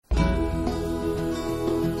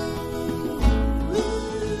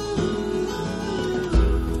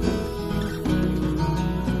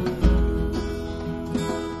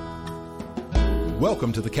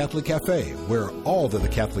Welcome to the Catholic Cafe, where all that the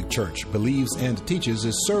Catholic Church believes and teaches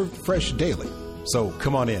is served fresh daily. So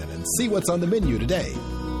come on in and see what's on the menu today.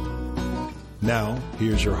 Now,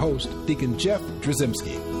 here's your host, Deacon Jeff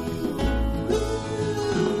Drzymski.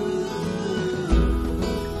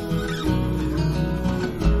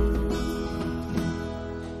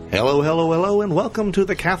 Hello, and welcome to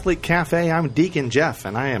the Catholic Cafe. I'm Deacon Jeff,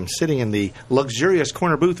 and I am sitting in the luxurious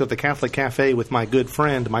corner booth of the Catholic Cafe with my good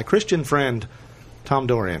friend, my Christian friend, Tom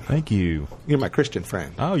Dorian. Thank you. You're my Christian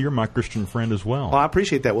friend. Oh, you're my Christian friend as well. Well, I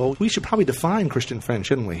appreciate that. Well, we should probably define Christian friend,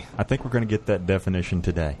 shouldn't we? I think we're going to get that definition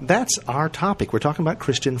today. That's our topic. We're talking about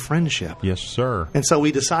Christian friendship. Yes, sir. And so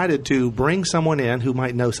we decided to bring someone in who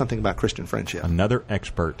might know something about Christian friendship. Another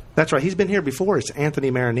expert. That's right. He's been here before. It's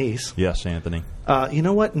Anthony Maranise. Yes, Anthony. You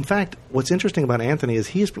know what? In fact, what's interesting about Anthony is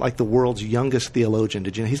he's like the world's youngest theologian.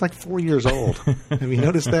 Did you know? He's like 4 years old. Have you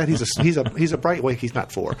noticed that? He's a bright. Well, he's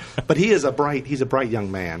not 4, but he's a bright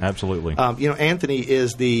young man. Absolutely. Anthony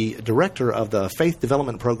is the director of the Faith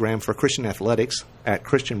Development Program for Christian Athletics at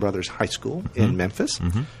Christian Brothers High School in Memphis,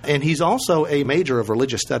 and he's also a major of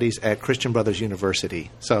religious studies at Christian Brothers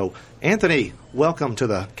University. So, Anthony, welcome to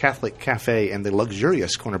the Catholic Cafe and the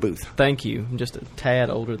luxurious corner booth. Thank you. I'm just a tad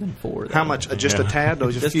older than 4. How much? Just a tad?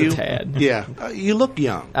 Or just a few? A tad. Yeah. You look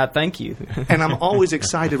young. Thank you. And I'm always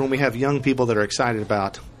excited when we have young people that are excited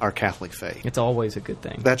about our Catholic faith. It's always a good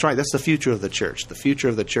thing. That's right. That's the future of the church. The future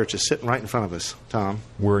of the church is sitting right in front of us, Tom.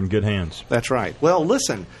 We're in good hands. That's right. Well,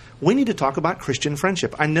 listen, we need to talk about Christian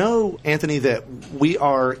friendship. I know, Anthony, that we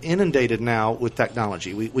are inundated now with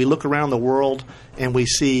technology. We look around the world and we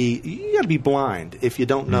see, you got to be blind if you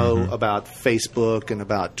don't know about Facebook and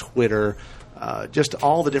about Twitter, just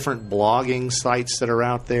all the different blogging sites that are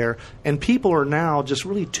out there. And people are now just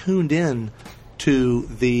really tuned in to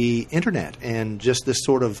the internet and just this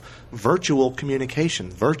sort of virtual communication,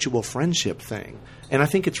 virtual friendship thing. And I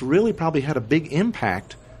think it's really probably had a big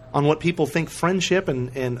impact on what people think friendship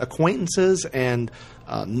and acquaintances and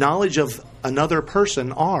knowledge of another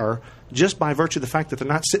person are, just by virtue of the fact that they're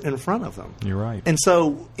not sitting in front of them. You're right. And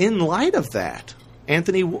so in light of that,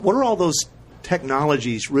 Anthony, what are all those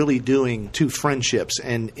technologies really doing to friendships,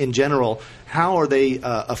 and in general, how are they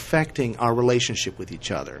affecting our relationship with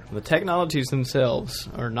each other? The technologies themselves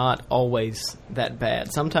are not always that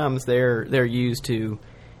bad. Sometimes they're used to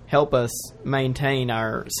help us maintain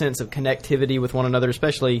our sense of connectivity with one another,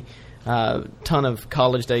 especially a ton of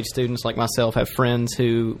college-age students like myself have friends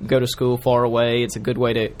who go to school far away. It's a good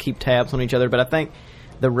way to keep tabs on each other. But I think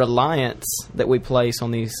the reliance that we place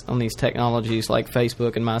on these technologies like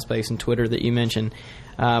Facebook and MySpace and Twitter that you mentioned,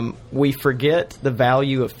 we forget the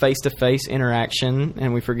value of face-to-face interaction,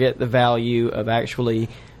 and we forget the value of actually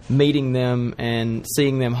meeting them and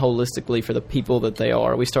seeing them holistically for the people that they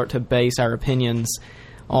are. We start to base our opinions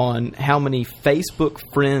on how many Facebook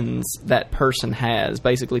friends that person has,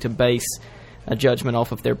 basically to base a judgment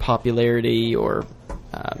off of their popularity or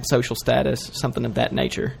social status, something of that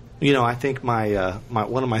nature. You know, I think my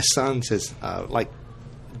one of my sons has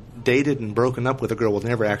dated and broken up with a girl with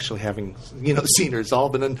never actually having seen her. It's all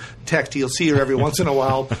been in text. He'll see her every once in a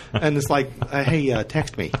while, and it's like, hey,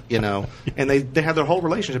 text me, And they have their whole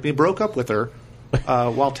relationship. He broke up with her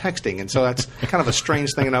while texting, and so that's kind of a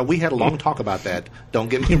strange thing. And we had a long talk about that. Don't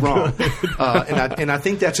get me wrong, and I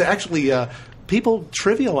think that's actually. People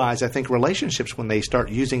trivialize, I think, relationships when they start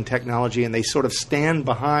using technology, and they sort of stand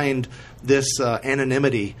behind this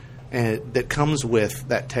anonymity that comes with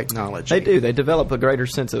that technology. They do. They develop a greater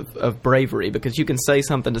sense of bravery, because you can say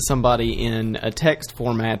something to somebody in a text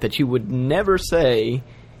format that you would never say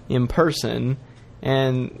in person.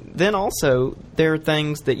 And then also, there are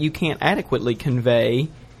things that you can't adequately convey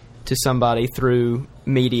to somebody through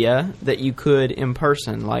media that you could in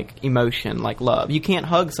person, like emotion, like love. You can't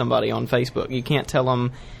hug somebody on Facebook. You can't tell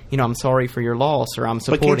them, I'm sorry for your loss, or I'm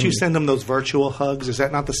supporting you. But can't you send them those virtual hugs? Is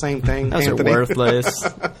that not the same thing, Those Anthony? are worthless.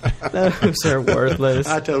 Those are worthless.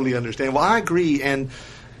 I totally understand. Well, I agree, and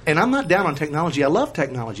I'm not down on technology. I love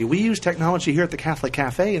technology. We use technology here at the Catholic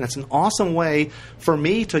Cafe, and it's an awesome way for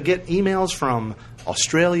me to get emails from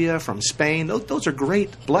Australia, from Spain. Those are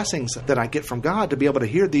great blessings that I get from God, to be able to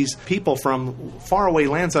hear these people from faraway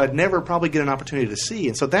lands that I'd never probably get an opportunity to see.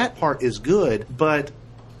 And so that part is good, but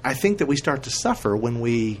I think that we start to suffer when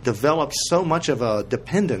we develop so much of a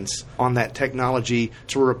dependence on that technology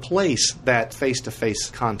to replace that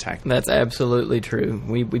face-to-face contact. That's absolutely true.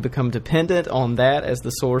 We become dependent on that as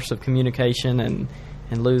the source of communication and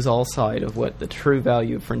lose all sight of what the true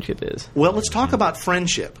value of friendship is. Well, let's talk about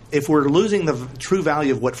friendship. If we're losing the true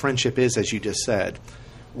value of what friendship is, as you just said,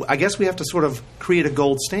 I guess we have to sort of create a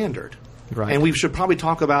gold standard. Right. And we should probably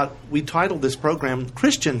talk about, we titled this program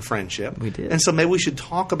Christian Friendship. We did. And so maybe we should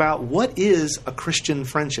talk about what is a Christian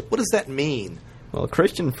friendship? What does that mean? Well, a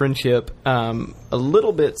Christian friendship, a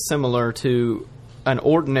little bit similar to an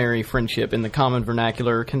ordinary friendship in the common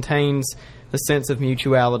vernacular, contains the sense of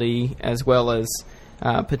mutuality as well as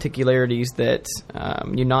particularities that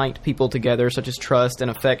unite people together, such as trust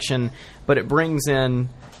and affection, but it brings in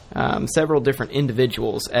several different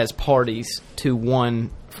individuals as parties to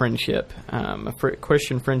one friendship.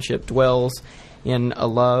 Christian friendship dwells in a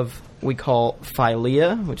love we call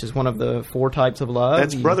philia, which is one of the 4 types of love.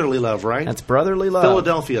 That's brotherly love, right? That's brotherly love.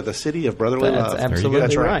 Philadelphia, the city of brotherly love. That's absolutely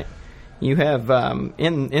That's right. You have,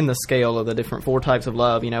 in the scale of the different 4 types of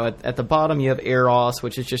love, at the bottom you have eros,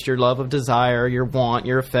 which is just your love of desire, your want,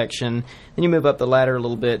 your affection. Then you move up the ladder a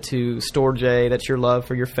little bit to storge, that's your love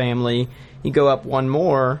for your family. You go up one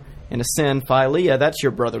more and ascend philia, that's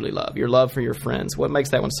your brotherly love, your love for your friends. What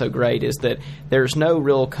makes that one so great is that there's no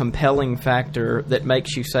real compelling factor that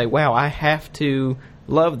makes you say, wow, I have to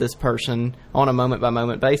love this person on a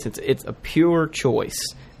moment-by-moment basis. It's a pure choice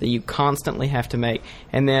that you constantly have to make.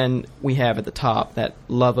 And then we have at the top that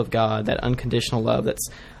love of God, that unconditional love that's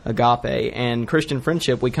agape. And Christian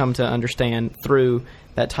friendship we come to understand through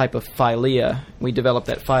that type of philia. We develop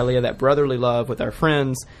that philia, that brotherly love with our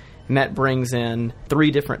friends, and that brings in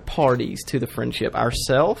 3 different parties to the friendship.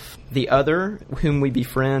 Ourself, the other whom we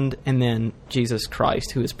befriend, and then Jesus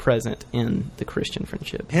Christ, who is present in the Christian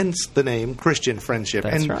friendship. Hence the name Christian Friendship.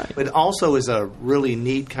 That's and right. It also is a really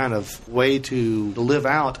neat kind of way to live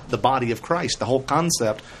out the body of Christ, the whole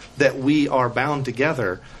concept that we are bound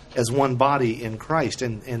together as one body in Christ.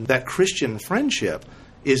 And that Christian friendship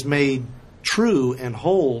is made true and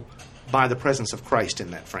whole by the presence of Christ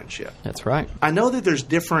in that friendship. That's right. I know that there's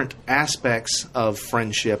different aspects of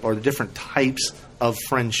friendship or different types of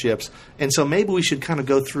friendships, and so maybe we should kind of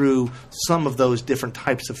go through some of those different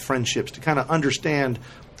types of friendships to kind of understand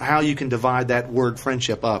how you can divide that word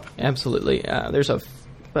friendship up. Absolutely. There's a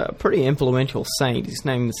pretty influential saint. His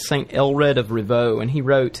name is Saint Elred of Rivaux, and he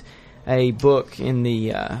wrote a book in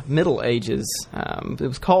the Middle Ages. It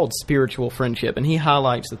was called Spiritual Friendship, and he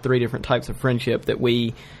highlights the 3 different types of friendship that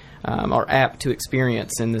we are apt to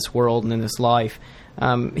experience in this world and in this life.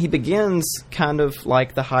 He begins kind of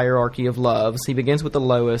like the hierarchy of loves. He begins with the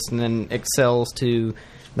lowest and then excels to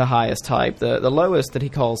the highest type. The lowest that he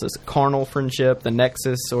calls is carnal friendship. The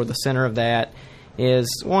nexus or the center of that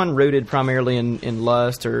is one rooted primarily in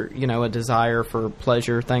lust or, a desire for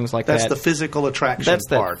pleasure, things like that. That's the physical attraction part.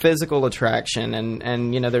 That's the physical attraction.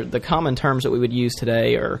 And the common terms that we would use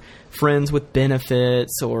today are friends with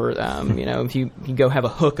benefits or, if you go have a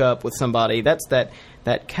hookup with somebody, that's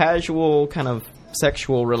that casual kind of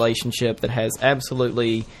sexual relationship that has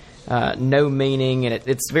absolutely no meaning, and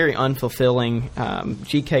it's very unfulfilling.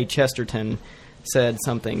 G.K. Chesterton said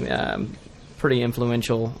something pretty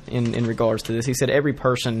influential in regards to this. He said every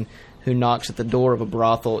person who knocks at the door of a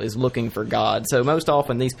brothel is looking for God. So most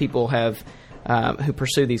often these people have who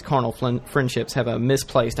pursue these carnal friendships have a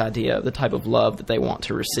misplaced idea of the type of love that they want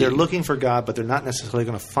to receive. They're looking for God, but they're not necessarily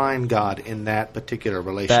going to find God in that particular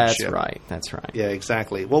relationship. That's right. Yeah,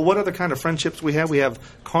 exactly. Well, what other kind of friendships we have? We have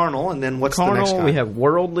carnal, and then what's the next kind? We have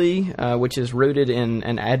worldly, which is rooted in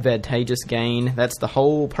an advantageous gain. That's the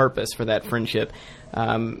whole purpose for that friendship.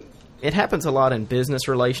 It happens a lot in business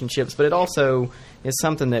relationships, but it also is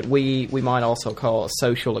something that we might also call a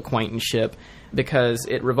social acquaintanceship, because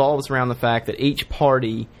it revolves around the fact that each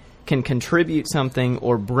party can contribute something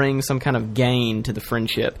or bring some kind of gain to the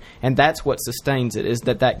friendship, and that's what sustains it, is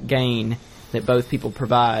that gain that both people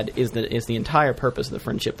provide is the entire purpose of the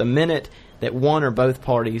friendship. The minute that one or both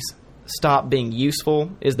parties stop being useful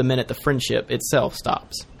is the minute the friendship itself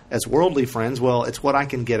stops. As worldly friends, well, it's what I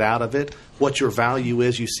can get out of it, what your value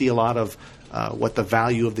is. You see a lot of what the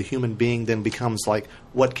value of the human being then becomes like,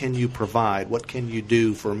 what can you provide? What can you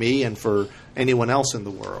do for me and for anyone else in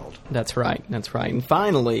the world? That's right. And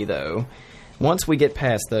finally, though, once we get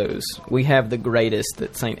past those, we have the greatest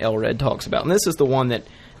that St. Elred talks about. And this is the one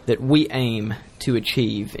that we aim to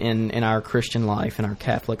achieve in our Christian life, in our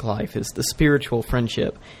Catholic life, is the spiritual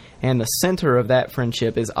friendship. And the center of that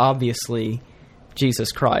friendship is obviously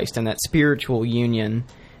Jesus Christ, and that spiritual union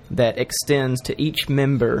that extends to each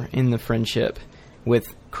member in the friendship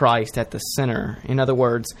with Christ at the center. In other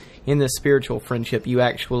words, in this spiritual friendship, you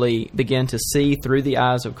actually begin to see through the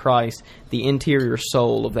eyes of Christ the interior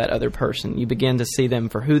soul of that other person. You begin to see them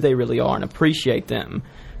for who they really are and appreciate them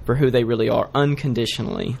for who they really are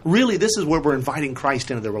unconditionally. Really, this is where we're inviting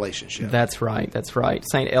Christ into the relationship. That's right.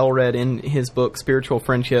 St. Elred, in his book, Spiritual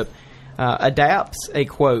Friendship, adapts a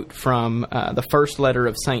quote from the first letter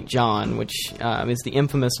of St. John, which is the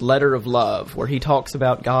infamous letter of love, where he talks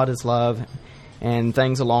about God as love and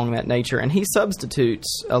things along that nature. And he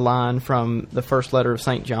substitutes a line from the first letter of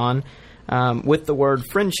St. John with the word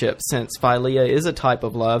friendship, since philia is a type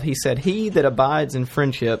of love. He said, "He that abides in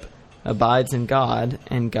friendship abides in God,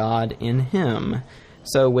 and God in him."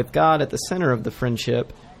 So with God at the center of the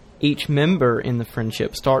friendship, each member in the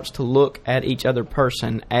friendship starts to look at each other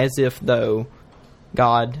person as if though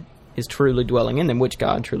God is truly dwelling in them, which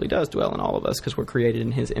God truly does dwell in all of us because we're created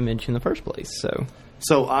in his image in the first place.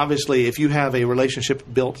 So obviously, if you have a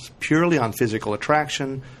relationship built purely on physical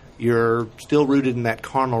attraction, you're still rooted in that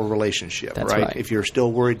carnal relationship, That's right? right. If you're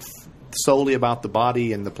still worried solely about the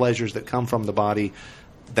body and the pleasures that come from the body,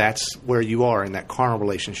 that's where you are in that carnal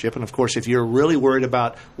relationship. And, of course, if you're really worried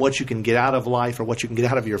about what you can get out of life or what you can get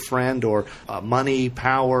out of your friend or money,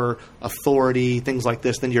 power, authority, things like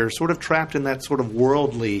this, then you're sort of trapped in that sort of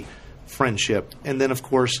worldly friendship. And then, of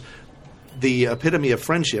course, the epitome of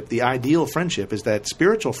friendship, the ideal friendship, is that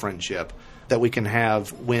spiritual friendship that we can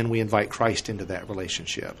have when we invite Christ into that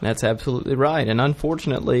relationship. That's absolutely right. And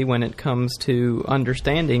unfortunately, when it comes to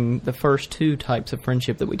understanding the first two types of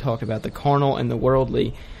friendship that we talked about, the carnal and the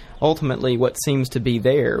worldly, ultimately what seems to be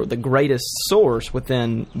there, the greatest source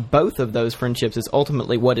within both of those friendships is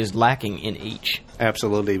ultimately what is lacking in each.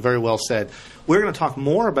 Absolutely. Very well said. We're going to talk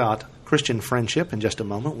more about Christian friendship in just a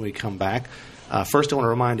moment when we come back. First, I want to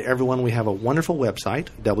remind everyone we have a wonderful website,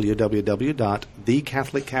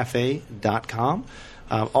 www.thecatholiccafe.com.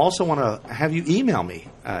 Also want to have you email me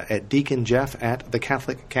at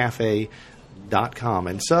deaconjeff@thecatholiccafe.com.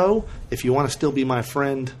 And so, if you want to still be my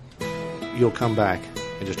friend, you'll come back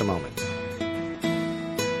in just a moment.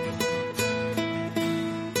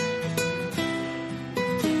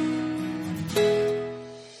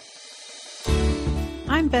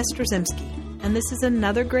 I'm Bess Drzymski, and this is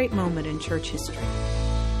another great moment in church history.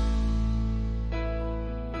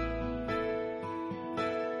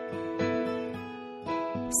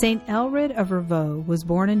 St. Elred of Rievaulx was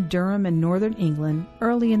born in Durham in northern England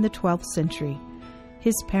early in the 12th century.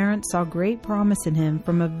 His parents saw great promise in him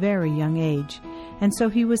from a very young age, and so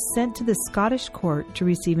he was sent to the Scottish court to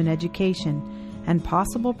receive an education and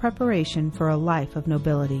possible preparation for a life of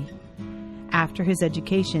nobility. After his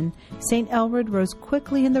education, St. Elred rose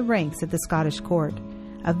quickly in the ranks at the Scottish court,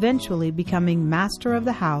 eventually becoming master of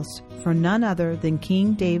the house for none other than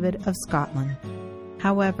King David of Scotland.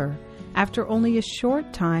 However, after only a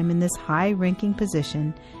short time in this high-ranking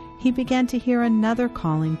position, he began to hear another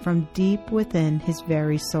calling from deep within his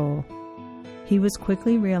very soul. He was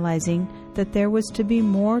quickly realizing that there was to be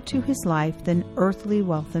more to his life than earthly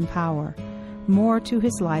wealth and power, more to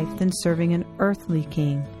his life than serving an earthly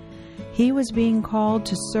king. He was being called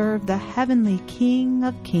to serve the heavenly King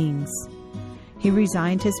of Kings. He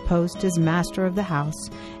resigned his post as master of the house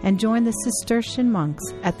and joined the Cistercian monks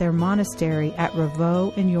at their monastery at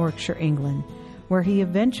Rievaulx in Yorkshire, England, where he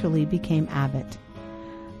eventually became abbot.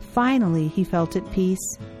 Finally, he felt at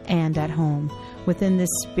peace and at home within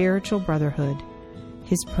this spiritual brotherhood.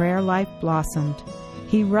 His prayer life blossomed.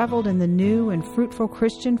 He reveled in the new and fruitful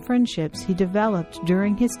Christian friendships he developed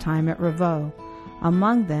during his time at Rievaulx.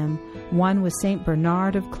 Among them, one was St.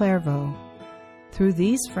 Bernard of Clairvaux. Through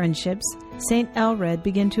these friendships, St. Elred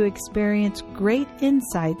began to experience great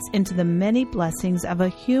insights into the many blessings of a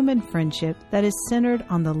human friendship that is centered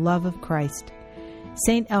on the love of Christ.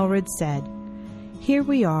 St. Elred said, "Here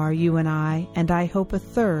we are, you and I hope a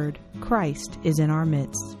third, Christ is in our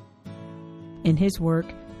midst." In his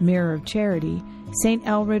work, Mirror of Charity, St.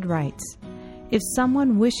 Elred writes, "If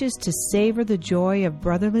someone wishes to savor the joy of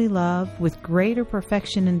brotherly love with greater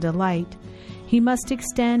perfection and delight, he must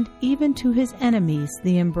extend even to his enemies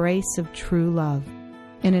the embrace of true love."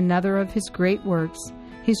 In another of his great works,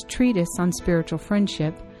 his treatise on spiritual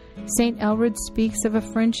friendship, St. Elred speaks of a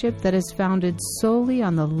friendship that is founded solely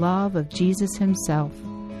on the love of Jesus himself.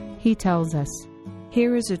 He tells us,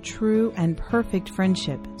 "Here is a true and perfect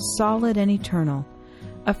friendship, solid and eternal,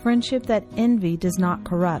 a friendship that envy does not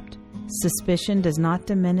corrupt, suspicion does not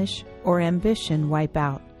diminish, or ambition wipe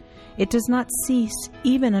out. It does not cease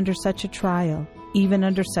even under such a trial, even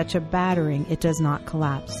under such a battering it does not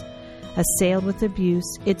collapse. Assailed with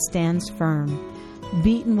abuse, it stands firm.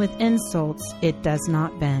 Beaten with insults, it does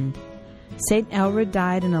not bend." St. Elred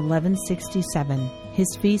died in 1167.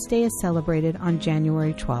 His feast day is celebrated on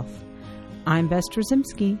January 12th. I'm Bess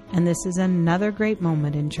Drzymski, and this is another great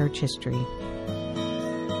moment in church history.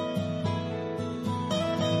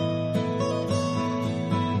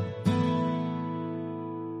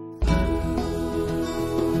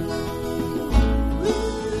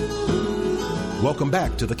 Welcome Welcome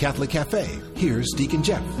back to the Catholic Cafe. Here's Deacon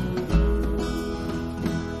Jeff.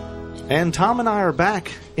 And Tom and I are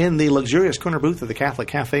back in the luxurious corner booth of the Catholic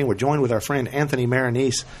Cafe, and we're joined with our friend Anthony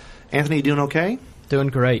Maranise. Anthony, you doing okay? Doing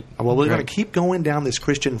great. Well, we're going to keep going down this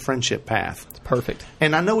Christian friendship path. It's perfect.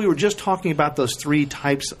 And I know we were just talking about those three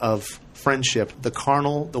types of friendship, the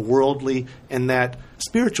carnal, the worldly, and that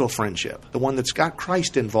spiritual friendship, the one that's got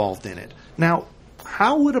Christ involved in it. Now,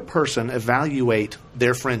 how would a person evaluate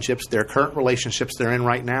their friendships, their current relationships they're in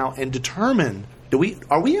right now, and determine,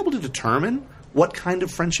 are we able to determine what kind of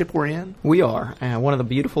friendship we're in? We are. One of the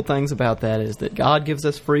beautiful things about that is that God gives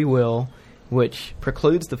us free will, which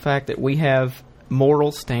precludes the fact that we have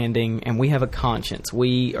moral standing and we have a conscience.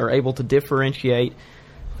 We are able to differentiate,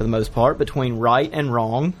 for the most part, between right and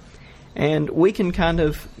wrong, and we can kind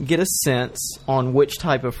of get a sense on which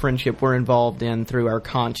type of friendship we're involved in through our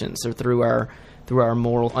conscience or through our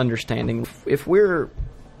moral understanding. If we're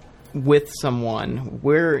with someone,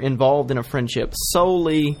 we're involved in a friendship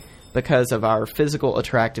solely because of our physical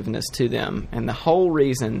attractiveness to them, and the whole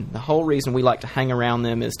reason we like to hang around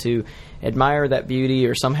them is to admire that beauty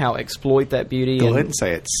or somehow exploit that beauty. Go ahead and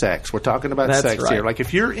say it. Sex. We're talking about sex here. Like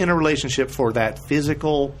if you're in a relationship for that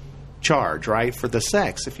physical charge, right? For the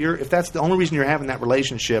sex. If that's the only reason you're having that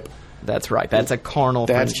relationship, that's right. That's a carnal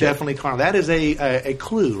friendship. That's definitely carnal. That is a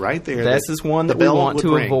clue right there. This is one that we want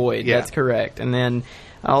to avoid. Yeah. That's correct. And then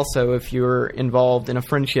also, if you're involved in a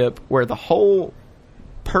friendship where the whole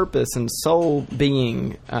purpose and sole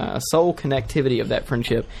being, sole connectivity of that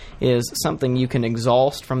friendship is something you can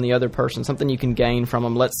exhaust from the other person, something you can gain from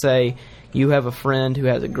them. Let's say you have a friend who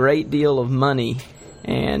has a great deal of money,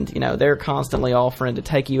 and they're constantly offering to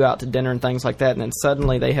take you out to dinner and things like that, and then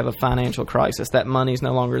suddenly they have a financial crisis. That money's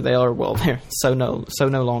no longer there. Well, so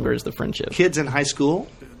no longer is the friendship. Kids in high school,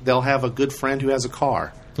 they'll have a good friend who has a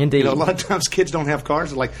car. Indeed. A lot of times kids don't have cars.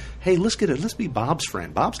 They're like, hey, let's be Bob's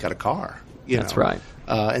friend. Bob's got a car. That's right.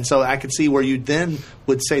 And so I could see where you then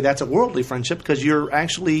would say that's a worldly friendship because you're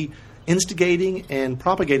actually instigating and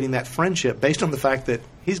propagating that friendship based on the fact that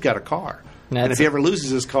he's got a car. And if he ever loses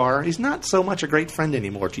his car, he's not so much a great friend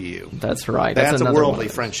anymore to you. That's right. That's a worldly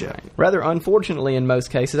friendship. Right. Rather unfortunately in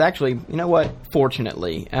most cases, actually, you know what?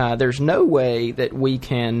 Fortunately, there's no way that we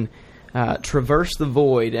can traverse the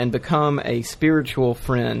void and become a spiritual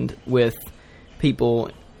friend with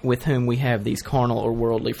people with whom we have these carnal or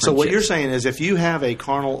worldly friendships. So what you're saying is if you have a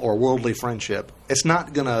carnal or worldly friendship, it's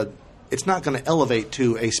not going to elevate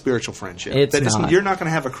to a spiritual friendship. You're not going to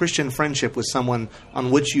have a Christian friendship with someone on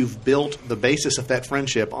which you've built the basis of that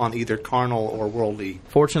friendship on either carnal or worldly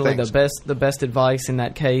Fortunately, things. the best advice in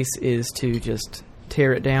that case is to just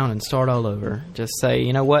tear it down and start all over. Just say,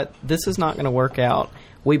 you know what, this is not going to work out.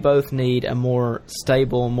 We both need a more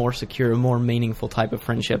stable, more secure, more meaningful type of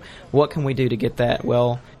friendship. What can we do to get that?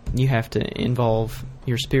 Well, you have to involve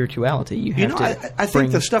your spirituality. I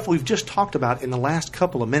think the stuff we've just talked about in the last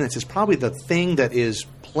couple of minutes is probably the thing that is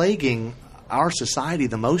plaguing our society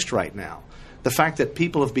the most right now. The fact that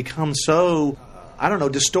people have become so,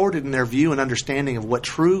 distorted in their view and understanding of what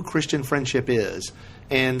true Christian friendship is.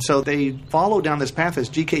 And so they follow down this path, as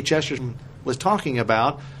G.K. Chesterton was talking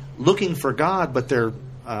about, looking for God, but they're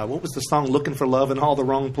what was the song? Looking for love in all the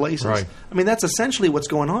wrong places. Right. I mean, that's essentially what's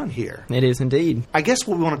going on here. It is indeed. I guess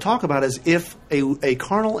what we want to talk about is if a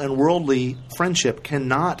carnal and worldly friendship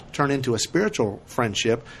cannot turn into a spiritual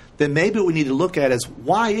friendship, then maybe what we need to look at is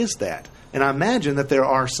why is that? And I imagine that there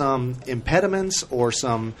are some impediments or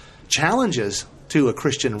some challenges to a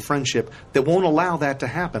Christian friendship that won't allow that to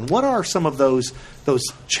happen. What are some of those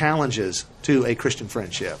challenges to a Christian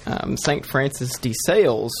friendship? St. Francis de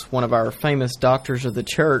Sales, one of our famous doctors of the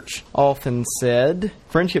Church, often said,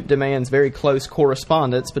 friendship demands very close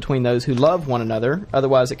correspondence between those who love one another,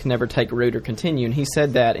 otherwise it can never take root or continue. And he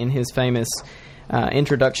said that in his famous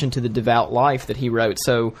Introduction to the Devout Life that he wrote.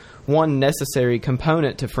 So one necessary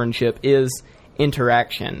component to friendship is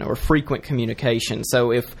interaction or frequent communication.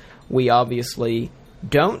 So if we obviously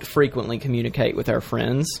don't frequently communicate with our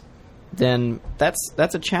friends, then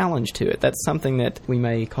that's a challenge to it. That's something that we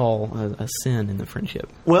may call a sin in the friendship.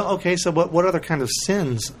 Well, okay, so what other kind of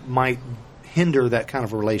sins might hinder that kind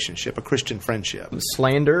of relationship, a Christian friendship?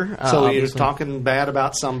 Slander. So you're talking bad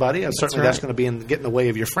about somebody, certainly that's going to get in the way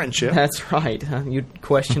of your friendship. That's right. You'd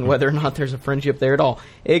question whether or not there's a friendship there at all.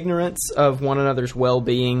 Ignorance of one another's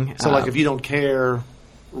well-being. So like if you don't care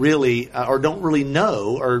really or don't really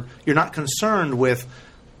know, or you're not concerned with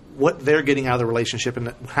what they're getting out of the relationship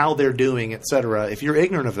and how they're doing, etc., if you're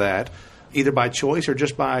ignorant of that, either by choice or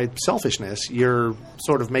just by selfishness, you're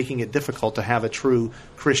sort of making it difficult to have a true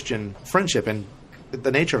Christian friendship. And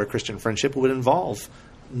the nature of a Christian friendship would involve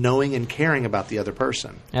knowing and caring about the other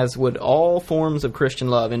person. As would all forms of Christian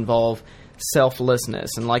love involve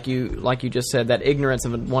selflessness, and like you just said, that ignorance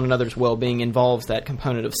of one another's well-being involves that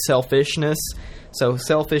component of selfishness. So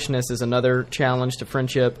selfishness is another challenge to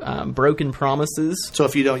friendship. Broken promises. So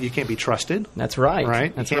if you don't, you can't be trusted. That's right.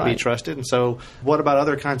 Right? That's you can't right. be trusted. And so what about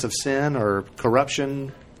other kinds of sin or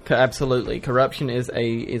corruption? Absolutely. Corruption is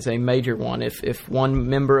a major one. If one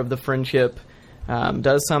member of the friendship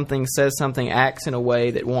does something, says something, acts in a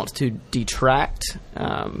way that wants to detract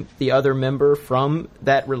the other member from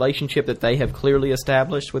that relationship that they have clearly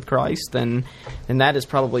established with Christ, then that is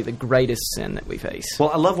probably the greatest sin that we face. Well,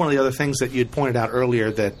 I love one of the other things that you'd pointed out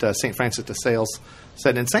earlier that St. Francis de Sales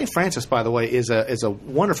said. And St. Francis, by the way, is a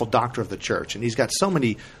wonderful doctor of the church, and he's got so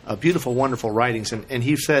many beautiful, wonderful writings. And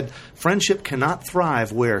he said, friendship cannot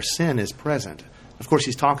thrive where sin is present. Of course,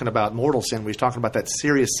 he's talking about mortal sin, where he's talking about that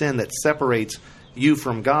serious sin that separates you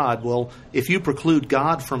from God. Well, if you preclude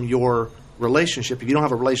God from your relationship, if you don't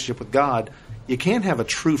have a relationship with God, you can't have a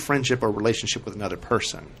true friendship or relationship with another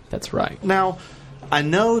person. That's right. Now, I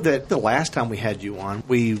know that the last time we had you on,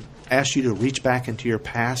 we asked you to reach back into your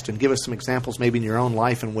past and give us some examples maybe in your own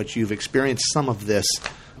life in which you've experienced some of this,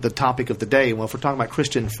 the topic of the day. Well, if we're talking about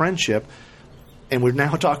Christian friendship, and we're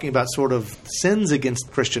now talking about sort of sins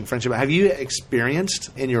against Christian friendship, have you experienced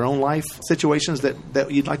in your own life situations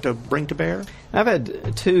that you'd like to bring to bear? I've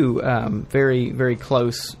had two very, very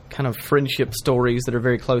close kind of friendship stories that are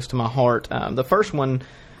very close to my heart. The first one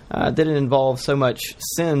didn't involve so much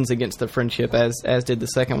sins against the friendship as did the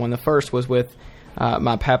second one. The first was with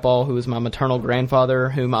my papaw, who was my maternal grandfather,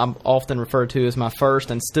 whom I often refer to as my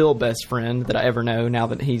first and still best friend that I ever know now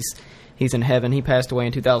that he's in heaven. He passed away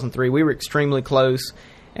in 2003. We were extremely close,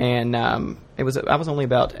 and I was only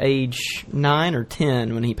about age 9 or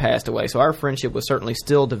 10 when he passed away. So our friendship was certainly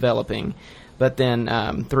still developing. But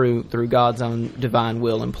then through God's own divine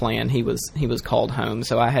will and plan, he was called home.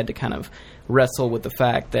 So I had to kind of wrestle with the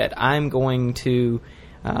fact that I'm going to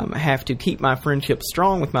have to keep my friendship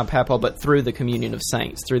strong with my papaw, but through the communion of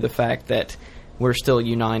saints, through the fact that we're still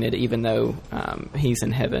united, even though he's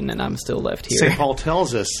in heaven and I'm still left here. St. Paul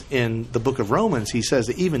tells us in the book of Romans, he says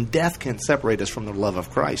that even death can't separate us from the love of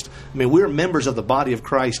Christ. I mean, we're members of the body of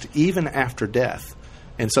Christ even after death.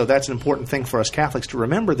 And so that's an important thing for us Catholics to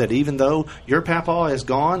remember, that even though your papaw is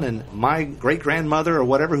gone and my great-grandmother or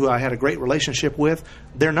whatever, who I had a great relationship with,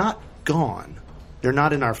 they're not gone. They're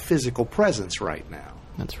not in our physical presence right now.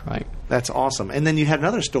 That's right. That's awesome. And then you had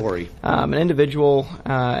another story. An individual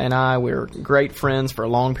and I, we were great friends for a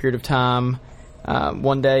long period of time.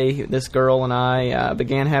 One day, this girl and I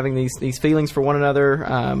began having these feelings for one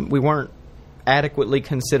another. We weren't adequately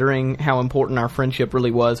considering how important our friendship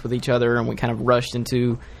really was with each other, and we kind of rushed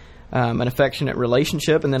into an affectionate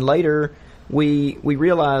relationship. And then later, we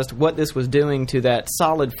realized what this was doing to that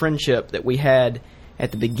solid friendship that we had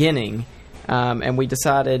at the beginning, and we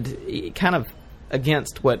decided, kind of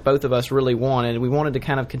against what both of us really wanted. We wanted to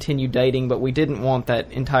kind of continue dating, but we didn't want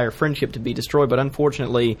that entire friendship to be destroyed. But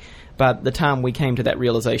unfortunately, by the time we came to that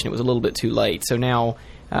realization, it was a little bit too late. So now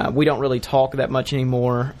we don't really talk that much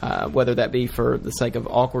anymore, whether that be for the sake of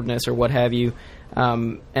awkwardness or what have you.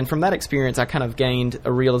 And from that experience, I kind of gained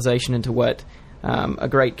a realization into what a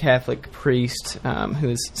great Catholic priest who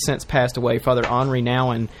has since passed away, Father Henri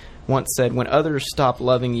Nouwen, once said, when others stop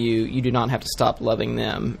loving you, you do not have to stop loving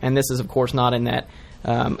them. And this is, of course, not in that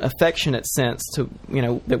affectionate sense, to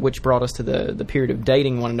that which brought us to the period of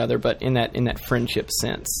dating one another, but in that friendship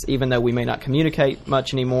sense. Even though we may not communicate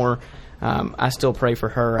much anymore, I still pray for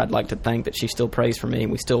her. I'd like to think that she still prays for me,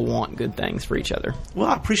 and we still want good things for each other. Well,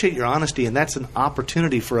 I appreciate your honesty, and that's an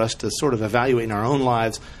opportunity for us to sort of evaluate in our own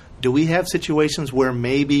lives. Do we have situations where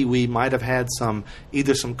maybe we might have had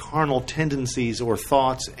either some carnal tendencies or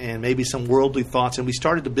thoughts, and maybe some worldly thoughts, and we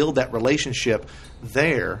started to build that relationship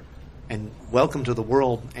there? And welcome to the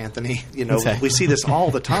world, Anthony. Exactly. We see this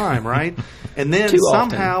all the time, right? And then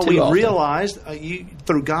somehow we realized,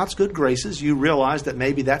 through God's good graces, you realized that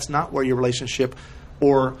maybe that's not where your relationship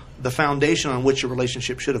or the foundation on which your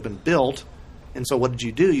relationship should have been built. And so what did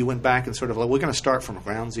you do? You went back and sort of, we're going to start from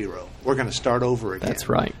ground zero. We're going to start over again. That's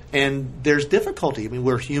right. And there's difficulty. I mean,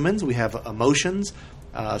 we're humans. We have emotions.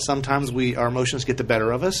 Sometimes our emotions get the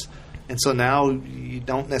better of us. And so now you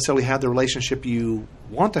don't necessarily have the relationship you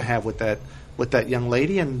want to have with that young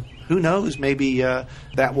lady. And who knows, maybe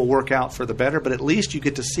that will work out for the better. But at least you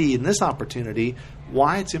get to see in this opportunity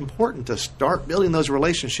why it's important to start building those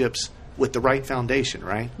relationships with the right foundation,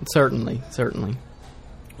 right? Certainly.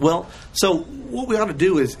 Well, so what we ought to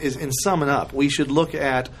do is in summing up, we should look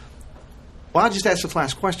at, well, I'll just ask this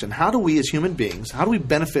last question. How do we as human beings, how do we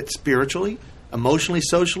benefit spiritually, emotionally,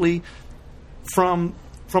 socially from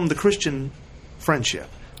from the Christian friendship?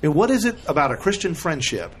 And what is it about a Christian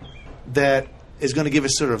friendship that is going to give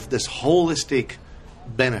us sort of this holistic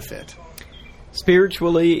benefit?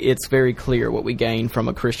 Spiritually, it's very clear what we gain from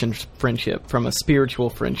a Christian friendship, from a spiritual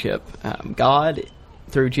friendship. God,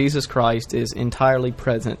 through Jesus Christ, is entirely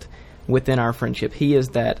present within our friendship. He is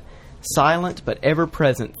that silent but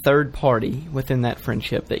ever-present third party within that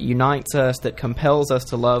friendship that unites us, that compels us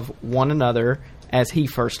to love one another as He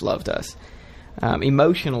first loved us.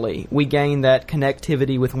 Emotionally, we gain that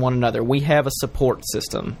connectivity with one another. We have a support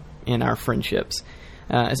system in our friendships.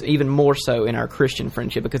 Even more so in our Christian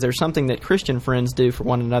friendship, because there's something that Christian friends do for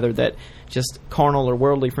one another that just carnal or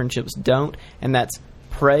worldly friendships don't, and that's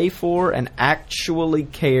pray for and actually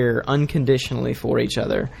care unconditionally for each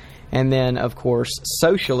other. And then, of course,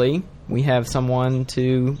 socially, we have someone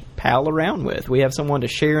to pal around with. We have someone to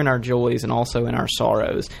share in our joys and also in our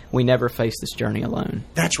sorrows. We never face this journey alone.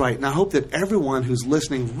 That's right. And I hope that everyone who's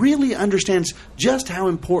listening really understands just how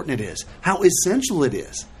important it is, how essential it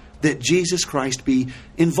is that Jesus Christ be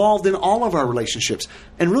involved in all of our relationships.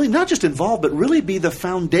 And really not just involved, but really be the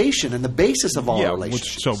foundation and the basis of all our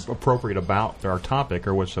relationships. What's so appropriate about our topic,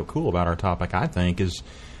 or what's so cool about our topic, I think, is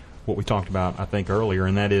what we talked about, I think, earlier,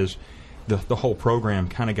 and that is the whole program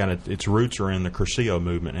kind of got its roots are in the Curcio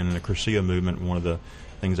movement. And in the Curcio movement, one of the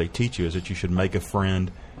things they teach you is that you should make a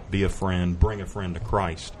friend, be a friend, bring a friend to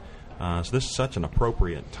Christ. So this is such an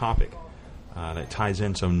appropriate topic. That ties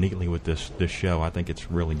in so neatly with this show. I think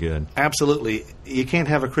it's really good. Absolutely. You can't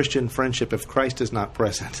have a Christian friendship if Christ is not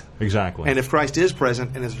present. Exactly. And if Christ is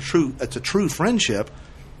present and it's a true friendship,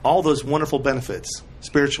 all those wonderful benefits,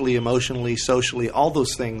 spiritually, emotionally, socially, all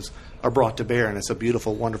those things are brought to bear, and it's a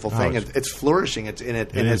beautiful, wonderful thing. It's flourishing, and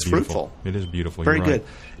it's fruitful. It is beautiful. Very You're good. Right.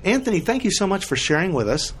 Anthony, thank you so much for sharing with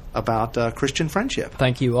us about Christian friendship.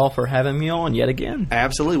 Thank you all for having me on yet again.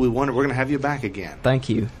 Absolutely. We're going to have you back again. Thank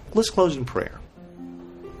you. Let's close in prayer.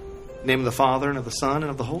 In the name of the Father, and of the Son, and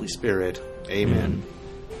of the Holy Spirit. Amen.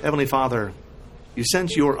 Heavenly Father, you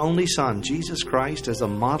sent your only Son, Jesus Christ, as a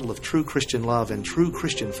model of true Christian love and true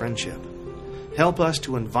Christian friendship. Help us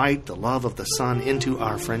to invite the love of the Son into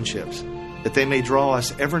our friendships, that they may draw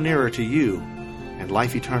us ever nearer to you and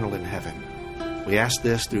life eternal in heaven. We ask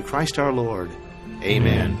this through Christ our Lord.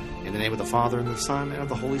 Amen. In the name of the Father, and of the Son, and of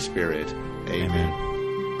the Holy Spirit. Amen.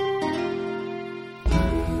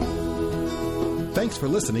 Thanks for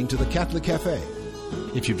listening to the Catholic Cafe.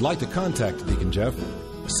 If you'd like to contact Deacon Jeff,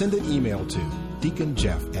 send an email to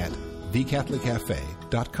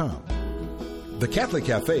deaconjeff@thecatholiccafe.com. The Catholic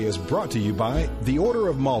Cafe is brought to you by the Order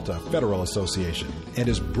of Malta Federal Association and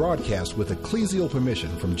is broadcast with ecclesial permission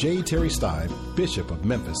from J. Terry Stive, Bishop of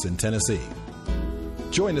Memphis in Tennessee.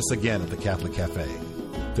 Join us again at the Catholic Cafe.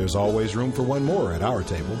 There's always room for one more at our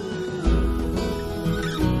table.